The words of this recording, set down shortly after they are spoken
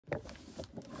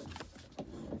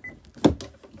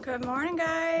Good morning,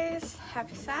 guys.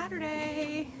 Happy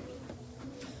Saturday.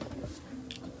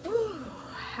 Whew,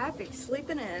 happy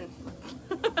sleeping in.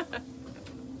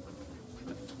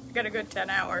 Got a good 10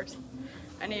 hours.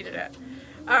 I needed it.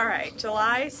 All right,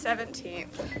 July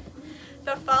 17th.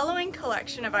 The following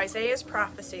collection of Isaiah's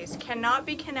prophecies cannot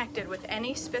be connected with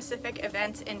any specific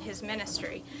events in his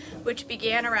ministry, which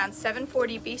began around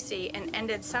 740 BC and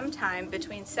ended sometime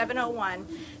between 701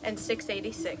 and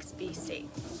 686 BC.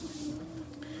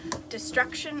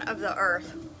 Destruction of the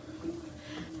earth.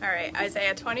 All right,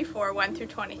 Isaiah 24, 1 through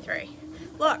 23.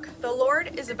 Look, the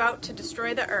Lord is about to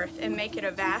destroy the earth and make it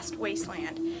a vast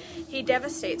wasteland. He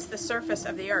devastates the surface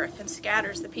of the earth and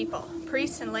scatters the people.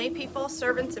 Priests and lay people,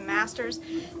 servants and masters,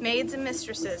 maids and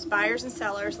mistresses, buyers and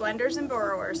sellers, lenders and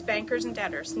borrowers, bankers and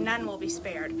debtors, none will be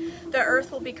spared. The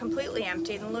earth will be completely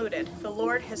emptied and looted. The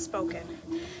Lord has spoken.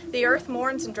 The earth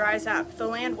mourns and dries up. The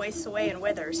land wastes away and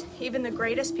withers. Even the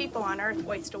greatest people on earth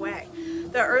waste away.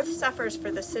 The earth suffers for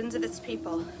the sins of its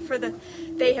people, for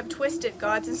they have twisted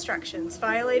God's instructions,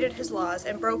 violated his laws,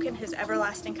 and broken his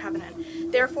everlasting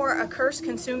covenant. Therefore, a curse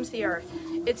consumes the earth.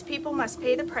 Its people must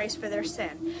pay the price for their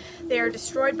sin. They are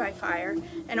destroyed by fire,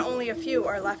 and only a few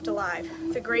are left alive.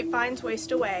 The grapevines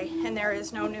waste away, and there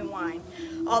is no new wine.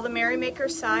 All the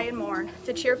merrymakers sigh and mourn.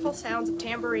 The cheerful sounds of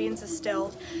tambourines are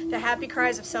stilled. The happy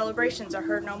cries of celebrations are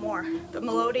heard no more. The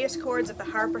melodious chords of the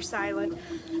harp are silent.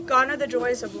 Gone are the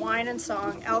joys of wine and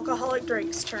song. Alcoholic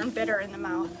drinks turn bitter in the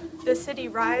mouth. The city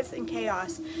writhes in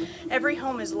chaos. Every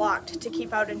home is locked to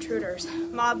keep out intruders.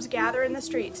 Mobs gather in the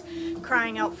streets,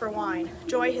 crying out for wine.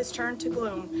 Joy has turned to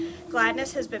gloom.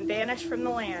 Gladness has been banished from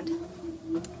the land.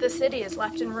 The city is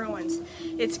left in ruins,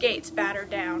 its gates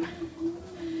battered down.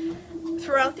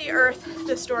 Throughout the earth,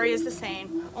 the story is the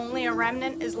same. Only a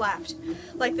remnant is left,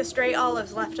 like the stray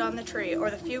olives left on the tree or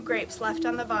the few grapes left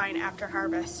on the vine after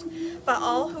harvest. But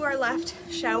all who are left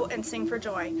shout and sing for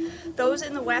joy. Those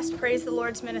in the west praise the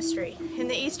Lord's ministry. In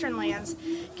the eastern lands,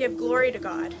 give glory to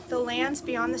God. The lands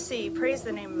beyond the sea praise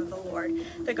the name of the Lord,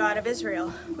 the God of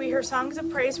Israel. We hear songs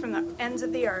of praise from the ends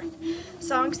of the earth,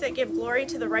 songs that give glory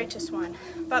to the righteous one.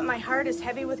 But my heart is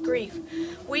heavy with grief.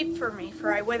 Weep for me,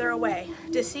 for I wither away.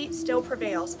 Deceit still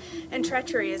prevails, and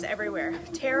treachery is everywhere.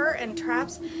 Terror and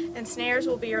traps and snares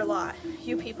will be your lot,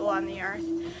 you people on the earth.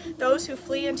 Those who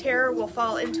flee in terror will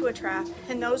fall into a trap,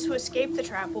 and those who escape the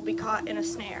trap will be caught in a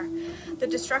snare. The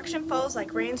destruction falls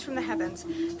like rains from the heavens.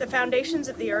 The foundations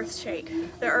of the earth shake.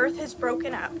 The earth has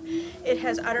broken up. It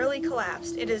has utterly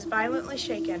collapsed. It is violently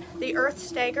shaken. The earth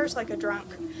staggers like a drunk.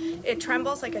 It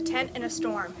trembles like a tent in a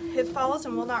storm. It falls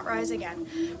and will not rise again,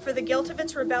 for the guilt of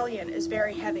its rebellion is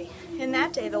very heavy. In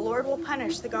that day the Lord will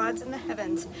punish the gods in the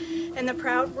heavens and the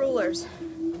proud rulers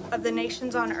of the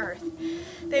nations on earth.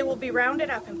 They will be rounded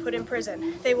up and put in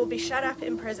prison. They will be shut up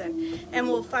in prison and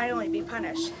will finally be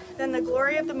punished. Then the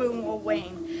glory of the moon will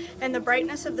wane and the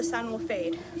brightness of the sun will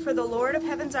fade. For the Lord of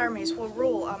heaven's armies will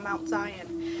rule on Mount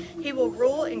Zion. He will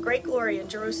rule in great glory in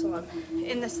Jerusalem,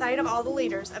 in the sight of all the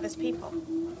leaders of his people.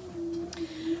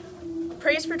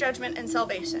 Praise for judgment and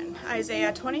salvation.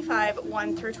 Isaiah 25,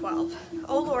 1 through 12.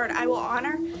 O Lord, I will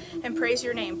honor and praise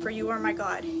your name, for you are my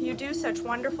God. You do such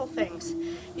wonderful things.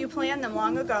 You planned them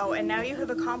long ago, and now you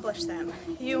have accomplished them.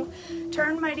 You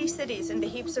turn mighty cities into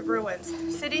heaps of ruins.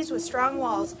 Cities with strong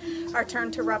walls are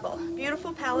turned to rubble.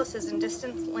 Beautiful palaces in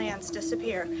distant lands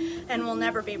disappear and will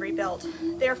never be rebuilt.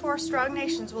 Therefore, strong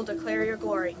nations will declare your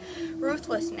glory.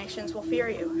 Ruthless nations will fear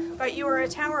you. But you are a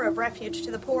tower of refuge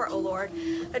to the poor, O Lord,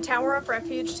 a tower of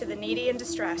refuge to the needy in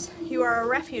distress. You are a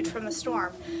refuge from the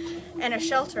storm and a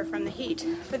shelter from the heat.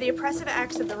 For the oppressive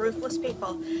acts of the ruthless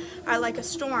people are like a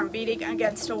storm beating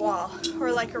against a wall,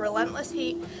 or like a relentless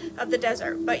heat of the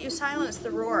desert. But you silence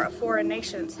the roar of foreign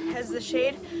nations. As the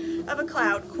shade of a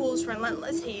cloud cools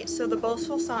relentless heat, so the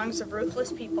boastful songs of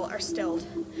ruthless people are stilled.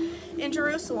 In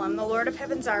Jerusalem, the Lord of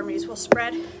heaven's armies will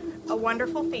spread a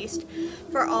wonderful feast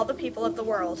for all the people of the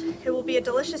world. It will be a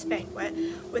delicious banquet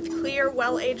with clear,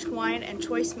 well-aged wine and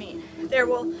choice meat.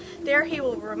 There he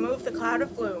will remove the cloud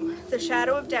of gloom, the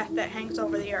shadow of death that hangs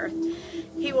over the earth.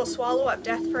 He will swallow up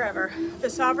death forever. The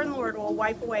sovereign Lord will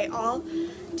wipe away all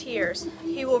tears.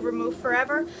 He will remove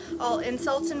forever all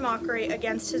insults and mockery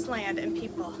against his land and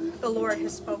people. The Lord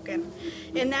has spoken.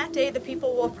 In that day the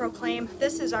people will proclaim,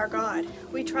 "This is our God.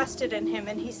 We trusted in him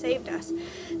and he saved us.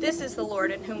 This is the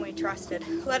Lord in whom we trusted.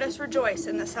 Let us rejoice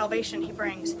in the salvation he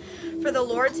brings. For the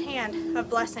Lord's hand of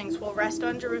blessings will rest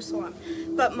on Jerusalem,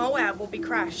 but Moab will be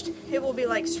crushed. It will be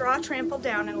like straw trampled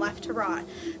down and left to rot.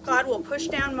 God will push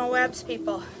down Moab's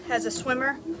people as a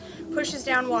swimmer pushes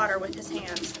down water with his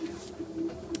hands.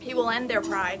 He will end their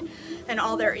pride. and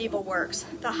all their evil works.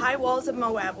 The high walls of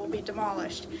Moab will be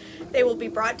demolished. They will be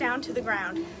brought down to the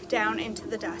ground, down into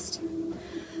the dust.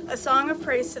 A song of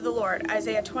praise to the Lord,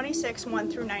 Isaiah 26, 1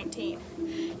 through 19.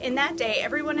 In that day,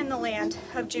 everyone in the land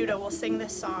of Judah will sing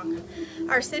this song.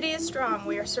 Our city is strong.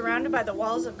 We are surrounded by the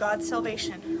walls of God's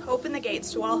salvation. Open the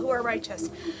gates to all who are righteous.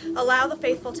 Allow the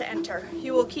faithful to enter.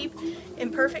 You will keep in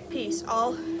perfect peace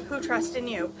all who trust in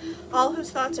you, all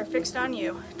whose thoughts are fixed on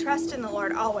you. Trust in the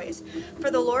Lord always. For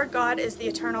the Lord God is the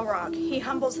eternal rock. He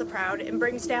humbles the proud and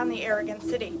brings down the arrogant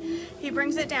city. He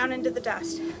brings it down into the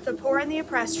dust. The poor and the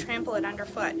oppressed trample it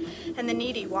underfoot, and the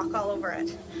needy walk all over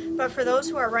it. But for those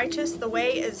who are righteous, the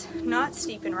way is not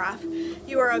steep and rough.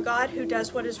 You are a God who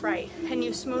does what is right, and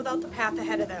you smooth out the path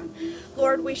ahead of them.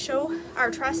 Lord, we show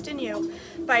our trust in you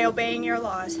by obeying your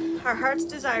laws. Our heart's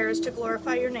desire is to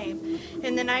glorify your name.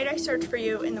 In the night I search for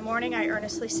you. In the morning I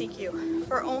earnestly seek you.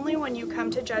 For only when you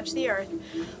come to judge the earth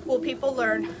will people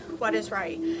learn what is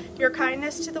right. Your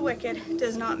kindness to the wicked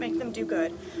does not make them do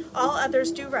good. All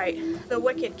others do right. The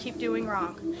wicked keep doing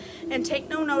wrong, and take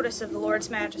no notice of the Lord's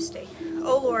majesty.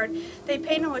 O Lord, they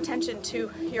pay no attention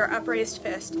to your upraised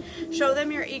fist. Show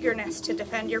them your eagerness to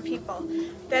defend your people.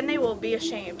 Then they will be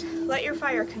ashamed. Let your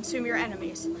fire consume your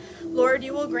enemies. Lord,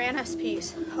 you will grant us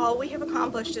peace. All we have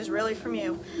accomplished is really from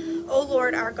you. O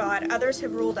Lord our God, others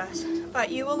have ruled us,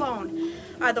 but you alone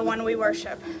are the one we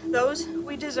worship. Those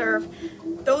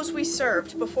we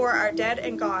served before are dead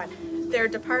and gone. Their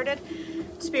departed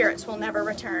spirits will never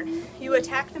return. You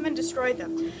attack them and destroy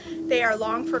them. They are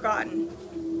long forgotten.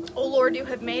 O Lord, you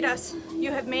have made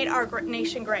our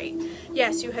nation great.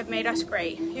 Yes, you have made us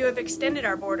great. You have extended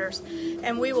our borders,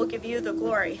 and we will give you the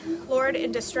glory. Lord,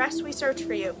 in distress we search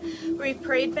for you. We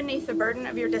prayed beneath the burden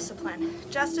of your discipline.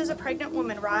 Just as a pregnant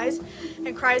woman rises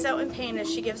and cries out in pain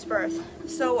as she gives birth,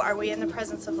 so are we in the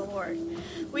presence of the Lord.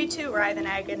 We too writhe in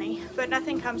agony, but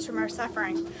nothing comes from our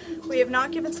suffering. We have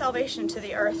not given salvation to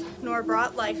the earth, nor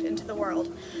brought life into the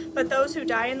world. But those who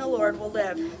die in the Lord will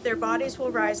live. Their bodies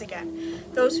will rise again.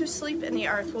 Those who sleep in the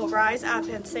earth will rise up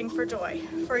and sing for joy.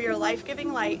 For your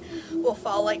life-giving light will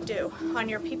fall like dew on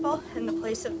your people in the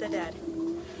place of the dead.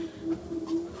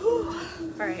 Whew.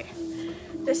 All right.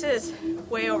 This is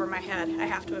way over my head, I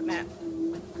have to admit.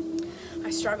 I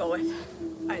struggle with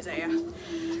Isaiah.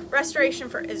 Restoration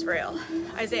for Israel,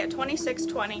 Isaiah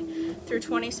 26:20 through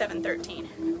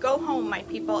 27:13. Go home, my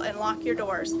people, and lock your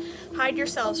doors. Hide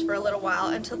yourselves for a little while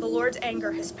until the Lord's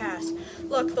anger has passed.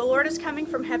 Look, the Lord is coming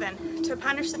from heaven to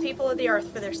punish the people of the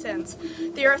earth for their sins.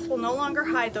 The earth will no longer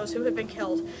hide those who have been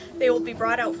killed. They will be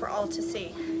brought out for all to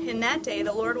see. In that day,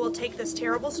 the Lord will take this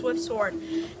terrible swift sword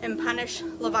and punish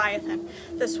Leviathan,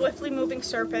 the swiftly moving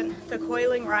serpent, the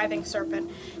coiling, writhing serpent.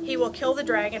 He will kill the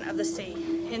dragon of the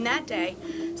sea. In that day,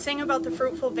 sing about the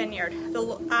fruitful vineyard.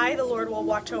 I, the Lord, will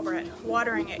watch over it,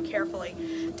 watering it carefully.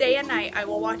 Day and night I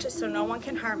will watch it so no one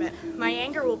can harm it. My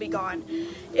anger will be gone.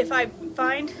 If I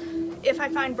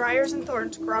find briars and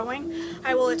thorns growing,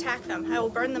 I will attack them. I will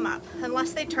burn them up,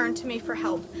 unless they turn to me for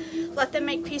help. Let them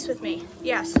make peace with me.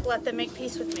 Yes, let them make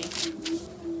peace with me.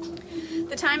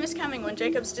 The time is coming when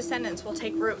Jacob's descendants will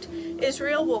take root.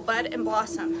 Israel will bud and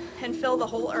blossom and fill the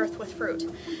whole earth with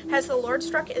fruit. Has the Lord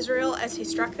struck Israel as he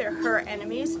struck her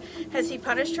enemies? Has he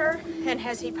punished her, and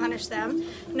has he punished them?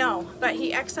 No, but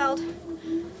he exiled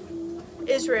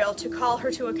Israel to call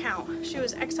her to account. She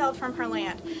was exiled from her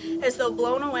land, as though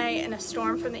blown away in a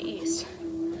storm from the east.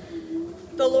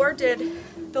 The Lord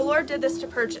did this to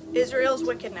purge Israel's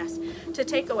wickedness, to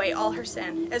take away all her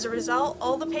sin. As a result,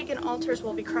 all the pagan altars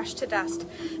will be crushed to dust.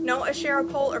 No Asherah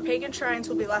pole or pagan shrines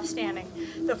will be left standing.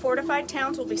 The fortified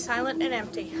towns will be silent and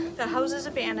empty, the houses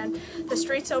abandoned, the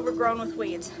streets overgrown with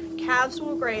weeds. Calves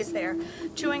will graze there,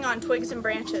 chewing on twigs and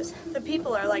branches. The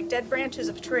people are like dead branches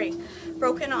of a tree,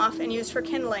 broken off and used for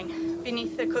kindling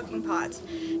beneath the cooking pots.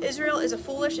 Israel is a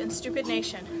foolish and stupid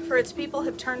nation, for its people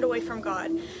have turned away from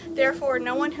God. Therefore,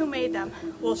 the one who made them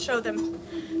will show them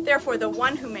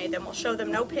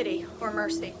no pity or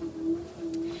mercy.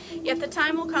 Yet the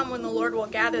time will come when the Lord will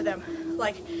gather them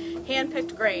like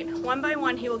hand-picked grain. One by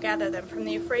one he will gather them from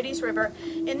the Euphrates River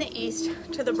in the east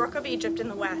to the brook of Egypt in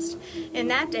the west. In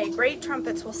that day great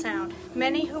trumpets will sound.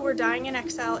 Many who were dying in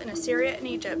exile in Assyria and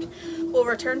Egypt will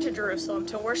return to Jerusalem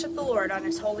to worship the Lord on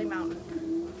his holy mountain.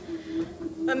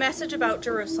 A message about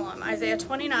Jerusalem, Isaiah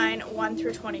 29, 1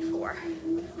 through 24.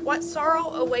 What sorrow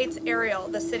awaits Ariel,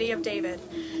 the city of David?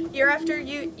 Year after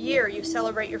year you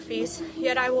celebrate your feasts,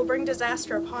 yet I will bring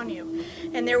disaster upon you,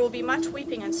 and there will be much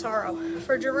weeping and sorrow.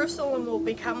 For Jerusalem will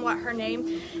become what her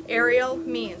name Ariel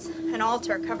means, an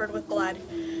altar covered with blood.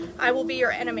 I will be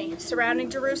your enemy,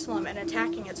 surrounding Jerusalem and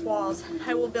attacking its walls.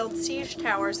 I will build siege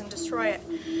towers and destroy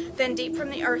it. Then deep from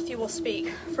the earth you will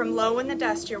speak. From low in the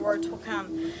dust your words will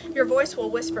come. Your voice will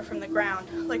whisper from the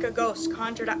ground, like a ghost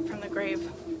conjured up from the grave.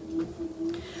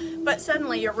 But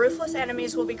suddenly your ruthless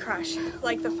enemies will be crushed,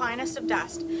 like the finest of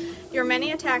dust. Your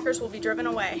many attackers will be driven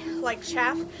away, like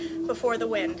chaff before the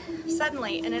wind.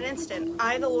 Suddenly, in an instant,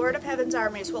 I, the Lord of heaven's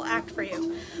armies, will act for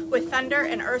you, with thunder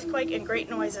and earthquake and great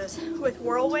noises, with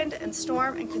whirlwind and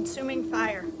storm and consuming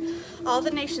fire. All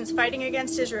the nations fighting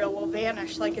against Israel will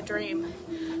vanish like a dream.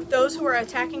 Those who are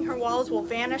attacking her walls will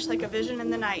vanish like a vision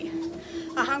in the night.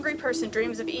 A hungry person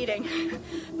dreams of eating,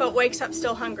 but wakes up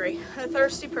still hungry. A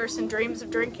thirsty person dreams of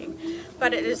drinking,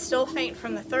 but it is still faint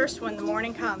from the thirst when the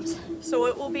morning comes. So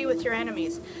it will be with your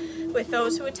enemies, with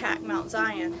those who attack Mount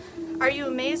Zion. Are you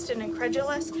amazed and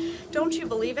incredulous? Don't you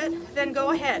believe it? Then go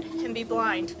ahead and be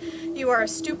blind. You are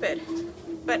stupid,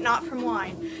 but not from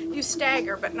wine. You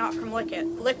stagger, but not from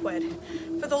liquid.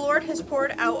 For the Lord has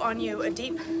poured out on you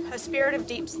a spirit of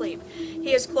deep sleep.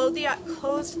 He has closed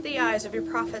the eyes of your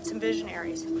prophets and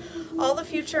visionaries. All the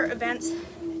future events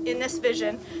in this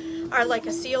vision are like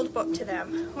a sealed book to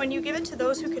them. When you give it to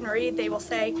those who can read, they will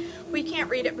say, "We can't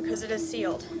read it because it is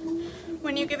sealed."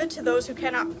 When you give it to those who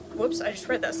cannot, whoops, I just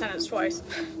read that sentence twice.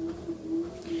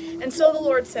 And so the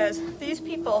Lord says, these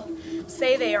people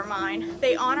say they are mine.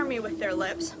 They honor me with their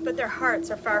lips, but their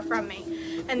hearts are far from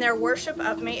me. And their worship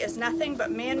of me is nothing but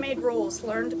man-made rules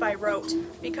learned by rote.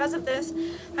 Because of this,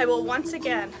 I will once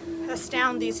again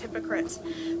astound these hypocrites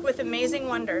with amazing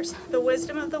wonders. The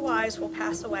wisdom of the wise will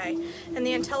pass away, and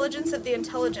the intelligence of the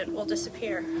intelligent will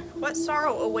disappear. What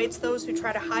sorrow awaits those who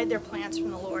try to hide their plans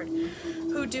from the Lord,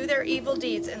 who do their evil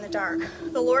deeds in the dark.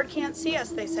 The Lord can't see us,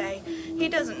 they say. He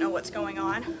doesn't know what's going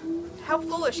on. How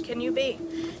foolish can you be?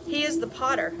 He is the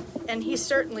potter, and he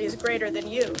certainly is greater than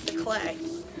you, the clay.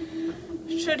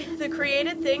 Should the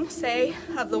created thing say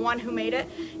of the one who made it,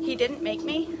 he didn't make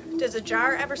me? Does a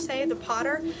jar ever say, the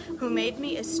potter who made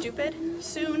me is stupid?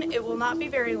 Soon, it will not be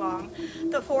very long,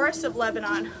 the forest of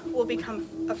Lebanon will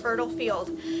become a fertile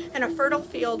field, and a fertile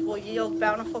field will yield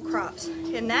bountiful crops.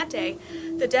 In that day,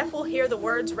 the deaf will hear the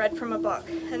words read from a book,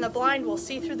 and the blind will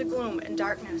see through the gloom and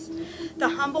darkness. The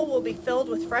humble will be filled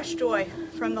with fresh joy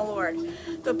from the Lord.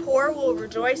 The poor will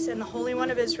rejoice in the Holy One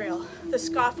of Israel. The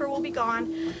scoffer will be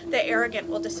gone, the arrogant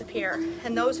will disappear,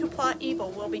 and those who plot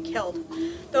evil will be killed.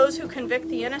 Those who convict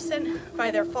the innocent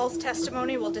by their false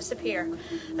testimony will disappear.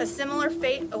 A similar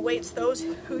fate awaits those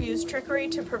who use trickery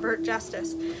to pervert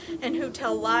justice, and who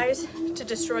tell lies to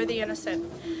destroy the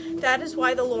innocent. That is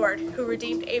why the Lord, who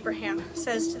redeemed Abraham,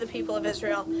 says to the people of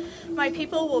Israel, "My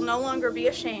people will no longer be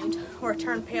ashamed or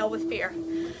turn pale with fear.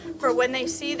 For when they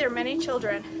see their many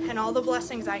children and all the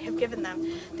blessings I have given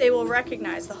them, they will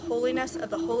recognize the holiness of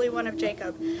the Holy One of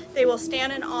Jacob. They will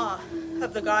stand in awe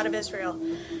of the God of Israel.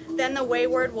 Then the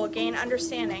wayward will gain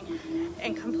understanding,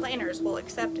 and complainers will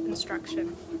accept instruction."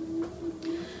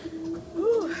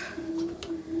 Whew.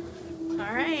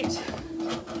 All right.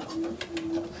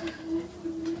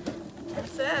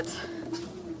 That's it.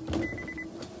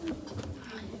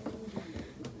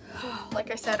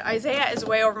 Like I said, Isaiah is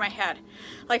way over my head.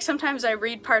 Like sometimes I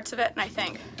read parts of it and I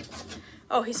think,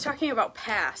 oh, he's talking about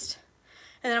past.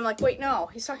 And then I'm like, wait, no,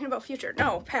 he's talking about future.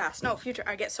 No, past, no, future.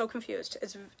 I get so confused.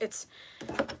 It's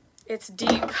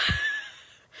deep.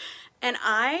 And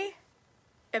I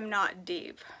am not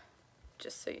deep,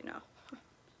 just so you know.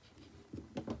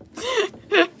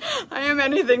 I am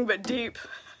anything but deep.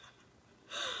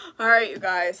 All right, you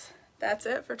guys. That's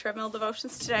it for Treadmill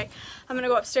Devotions today. I'm going to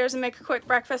go upstairs and make a quick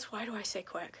breakfast. Why do I say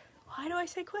quick? Why do I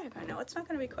say quick? I know it's not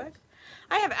going to be quick.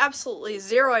 I have absolutely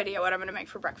zero idea what I'm going to make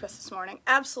for breakfast this morning.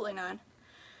 Absolutely none.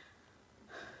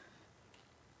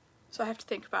 So I have to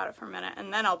think about it for a minute,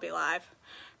 and then I'll be live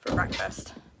for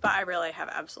breakfast. But I really have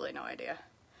absolutely no idea.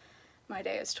 My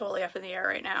day is totally up in the air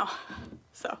right now.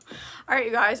 So, all right,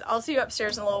 you guys. I'll see you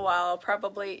upstairs in a little while. I'll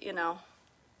probably,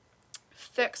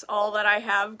 fix all that I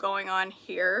have going on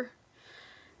here.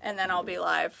 And then I'll be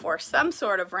live for some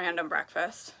sort of random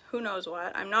breakfast. Who knows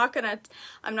what? I'm not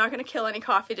gonna kill any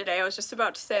coffee today. I was just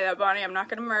about to say that, Bonnie. I'm not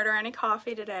gonna murder any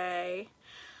coffee today.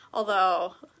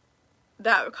 Although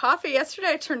that coffee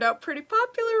yesterday turned out pretty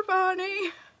popular,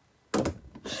 Bonnie.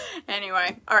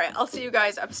 Anyway, all right. I'll see you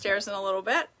guys upstairs in a little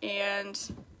bit. And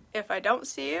if I don't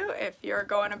see you, if you're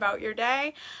going about your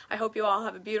day, I hope you all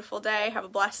have a beautiful day. Have a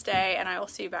blessed day, and I will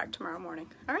see you back tomorrow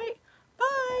morning. All right.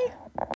 Bye.